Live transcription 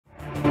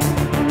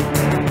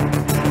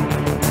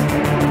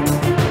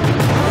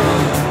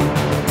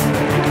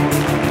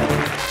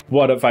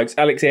What up folks,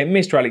 Alex here,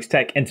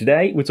 MrAlexTech, and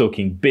today we're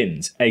talking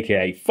bins,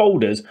 aka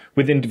folders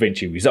within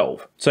Davinci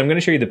Resolve. So I'm going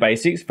to show you the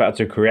basics of how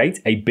to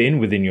create a bin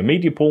within your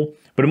media pool,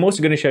 but I'm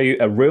also going to show you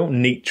a real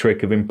neat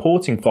trick of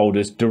importing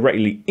folders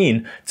directly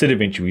in to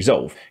Davinci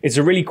Resolve. It's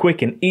a really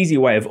quick and easy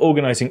way of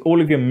organizing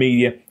all of your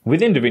media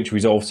within Davinci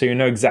Resolve so you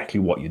know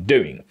exactly what you're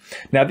doing.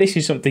 Now this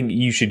is something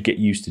you should get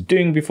used to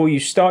doing before you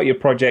start your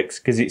projects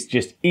because it's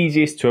just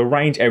easiest to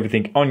arrange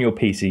everything on your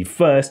PC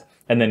first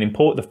and then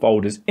import the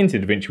folders into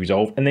Davinci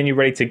Resolve, and then you're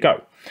ready to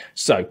go.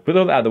 So with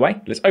all that out of the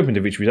way, let's open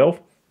Davinci Resolve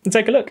and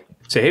take a look.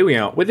 So here we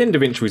are within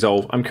Davinci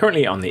Resolve. I'm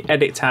currently on the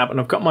edit tab and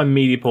I've got my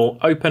media pool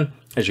open,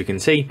 as you can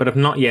see, but I've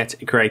not yet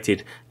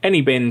created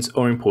any bins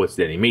or imported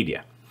any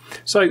media.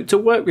 So to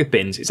work with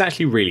bins, it's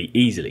actually really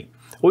easily.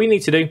 All you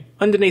need to do,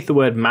 underneath the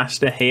word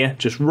master here,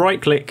 just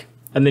right click,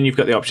 and then you've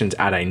got the option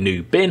to add a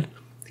new bin.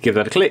 Give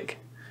that a click,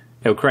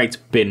 it'll create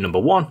bin number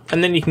 1,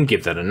 and then you can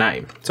give that a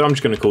name. So I'm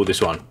just going to call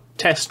this one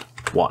test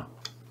 1.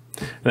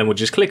 And then we'll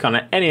just click on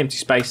any empty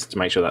space to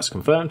make sure that's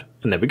confirmed,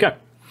 and there we go.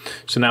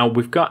 So now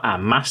we've got our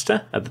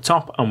master at the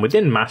top, and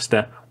within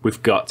master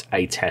we've got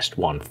a test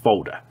 1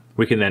 folder.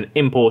 We can then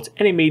import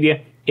any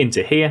media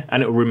into here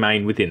and it will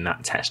remain within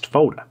that test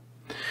folder.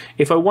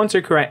 If I want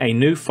to create a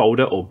new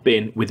folder or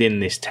bin within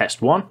this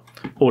test 1,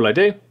 all I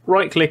do,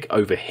 right click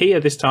over here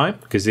this time,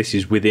 because this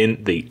is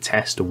within the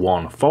test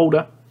 1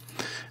 folder,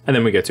 and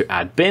then we go to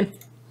add bin,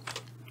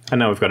 and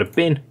now we've got a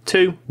bin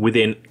 2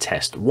 within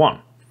test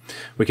 1.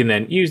 We can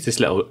then use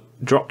this little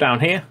drop down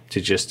here to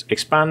just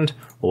expand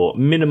or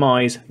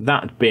minimize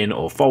that bin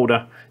or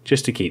folder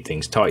just to keep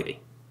things tidy.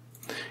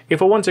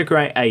 If I want to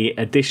create an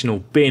additional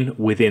bin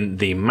within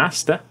the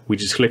master, we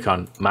just click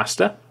on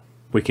master.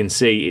 We can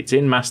see it's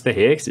in master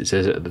here because it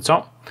says it at the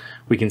top.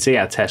 We can see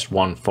our test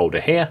 1 folder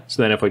here.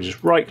 So then if I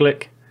just right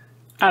click,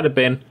 add a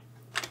bin,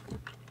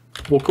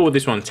 we'll call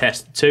this one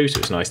test 2 so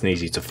it's nice and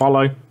easy to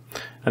follow.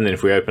 And then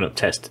if we open up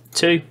test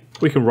 2,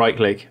 we can right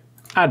click,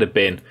 add a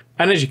bin.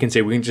 And as you can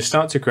see, we can just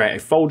start to create a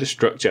folder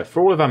structure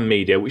for all of our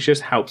media, which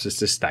just helps us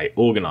to stay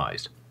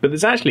organized. But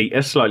there's actually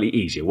a slightly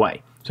easier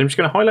way. So I'm just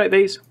going to highlight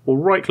these, we'll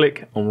right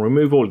click and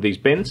remove all of these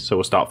bins, so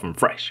we'll start from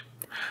fresh.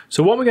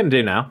 So what we're going to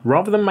do now,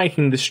 rather than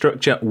making the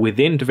structure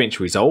within Davinci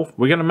Resolve,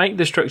 we're going to make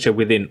the structure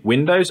within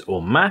Windows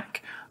or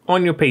Mac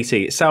on your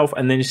PC itself,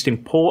 and then just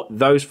import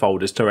those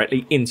folders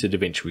directly into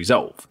Davinci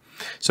Resolve.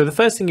 So the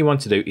first thing you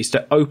want to do is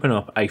to open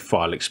up a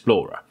file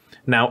explorer.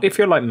 Now, if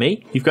you're like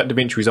me, you've got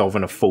Davinci Resolve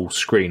on a full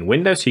screen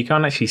window, so you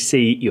can't actually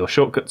see your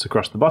shortcuts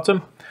across the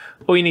bottom.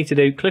 All you need to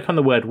do, click on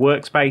the word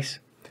workspace,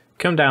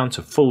 come down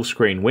to full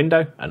screen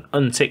window and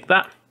untick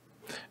that.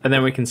 And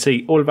then we can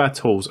see all of our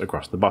tools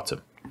across the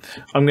bottom.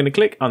 I'm going to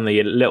click on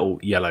the little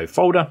yellow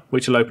folder,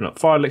 which will open up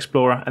File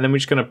Explorer, and then we're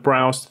just going to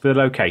browse to the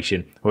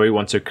location where we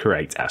want to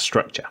create our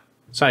structure.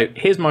 So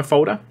here's my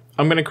folder.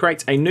 I'm going to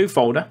create a new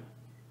folder.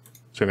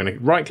 So I'm going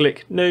to right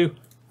click, new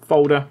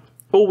folder,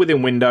 all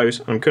within Windows.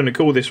 I'm going to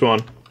call this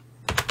one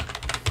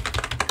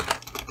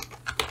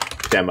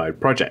Demo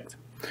Project.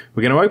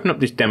 We're going to open up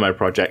this demo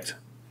project,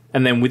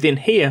 and then within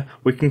here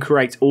we can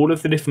create all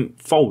of the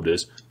different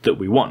folders that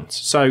we want.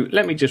 So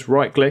let me just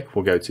right click,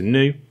 we'll go to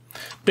new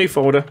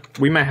folder.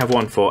 We may have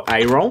one for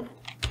A roll,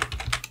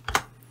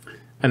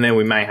 and then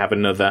we may have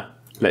another,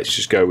 let's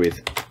just go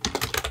with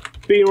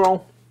B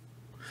roll,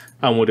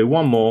 and we'll do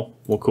one more,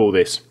 we'll call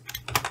this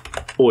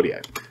audio.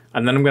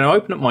 And then I'm going to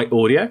open up my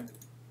audio.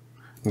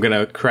 I'm going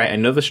to create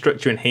another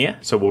structure in here,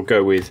 so we'll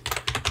go with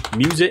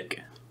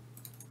music,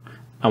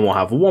 and we'll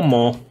have one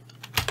more,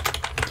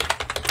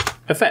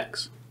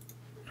 effects.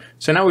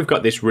 So now we've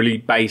got this really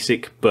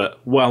basic but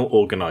well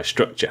organized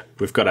structure.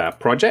 We've got our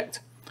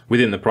project.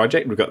 Within the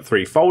project, we've got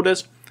 3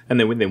 folders, and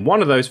then within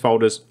one of those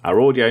folders, our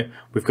audio,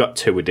 we've got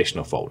 2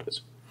 additional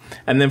folders.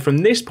 And then from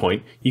this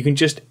point, you can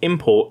just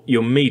import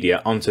your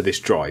media onto this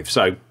drive.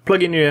 So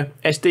plug in your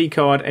SD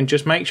card and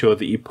just make sure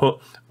that you put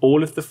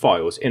all of the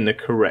files in the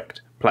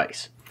correct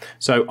place.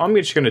 So I'm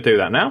just going to do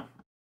that now.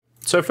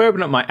 So if I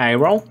open up my A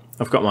roll,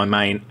 I've got my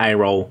main A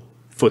roll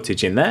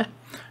footage in there.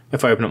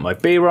 If I open up my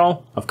B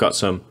roll, I've got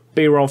some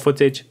B roll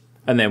footage,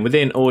 and then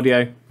within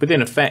audio,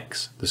 within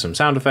effects, there's some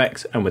sound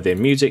effects, and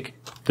within music,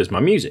 there's my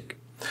music.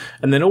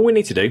 And then all we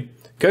need to do,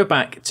 go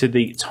back to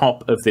the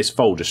top of this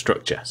folder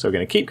structure. So we're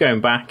going to keep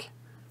going back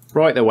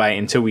right the way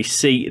until we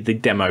see the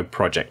demo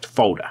project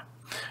folder.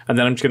 And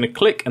then I'm just going to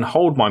click and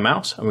hold my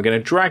mouse, and we're going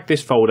to drag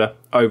this folder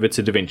over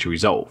to Davinci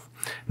Resolve.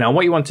 Now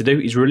what you want to do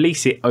is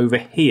release it over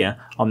here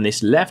on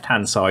this left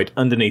hand side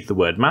underneath the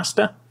word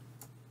master.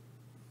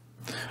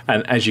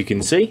 And as you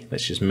can see,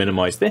 let's just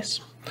minimize this.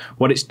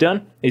 What it's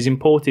done is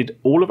imported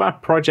all of our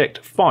project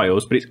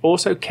files, but it's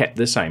also kept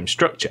the same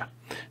structure.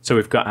 So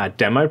we've got our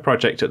demo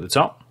project at the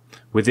top.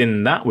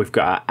 Within that, we've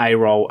got our A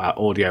roll, our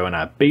audio, and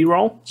our B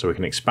roll. So we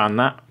can expand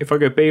that. If I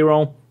go B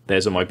roll,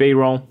 there's my B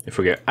roll. If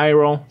we go A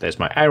roll, there's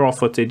my A roll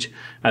footage.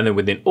 And then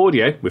within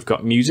audio, we've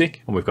got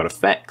music and we've got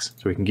effects.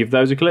 So we can give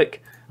those a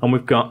click, and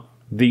we've got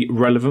the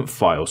relevant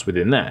files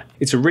within there.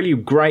 It's a really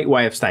great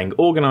way of staying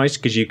organized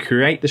because you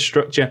create the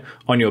structure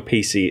on your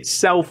PC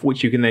itself,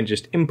 which you can then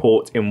just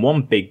import in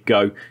one big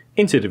go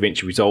into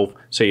Davinci Resolve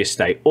so you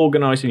stay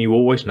organized and you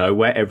always know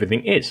where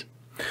everything is.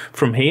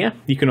 From here,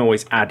 you can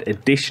always add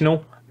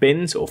additional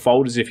bins or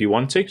folders if you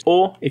want to,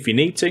 or if you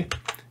need to,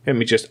 let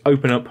me just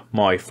open up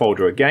my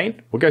folder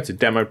again. We'll go to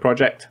Demo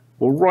Project,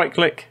 we'll right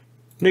click,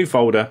 new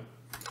folder.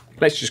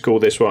 Let's just call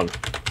this one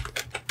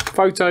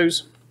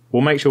Photos.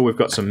 We'll make sure we've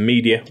got some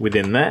media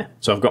within there.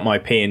 So I've got my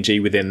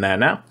PNG within there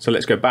now. So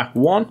let's go back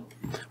one.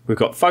 We've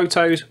got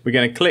photos. We're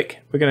going to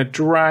click, we're going to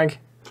drag,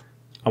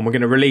 and we're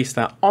going to release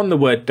that on the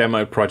word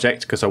Demo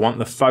Project because I want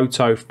the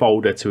photo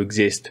folder to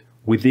exist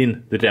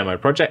within the Demo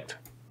Project.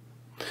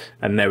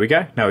 And there we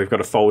go. Now we've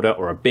got a folder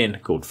or a bin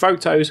called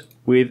Photos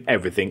with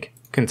everything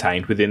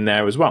contained within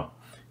there as well.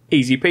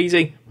 Easy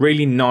peasy,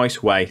 really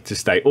nice way to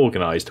stay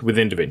organized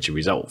within Davinci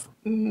Resolve.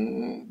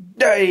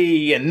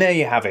 Hey, and there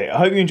you have it. I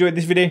hope you enjoyed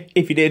this video.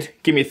 If you did,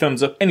 give me a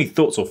thumbs up. Any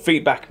thoughts or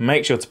feedback,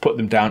 make sure to put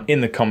them down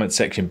in the comments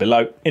section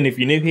below. And if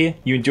you're new here,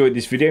 you enjoyed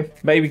this video,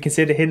 maybe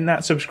consider hitting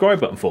that subscribe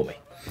button for me.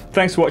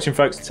 Thanks for watching,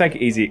 folks. Take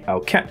it easy. I'll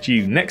catch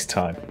you next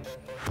time.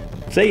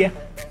 See ya.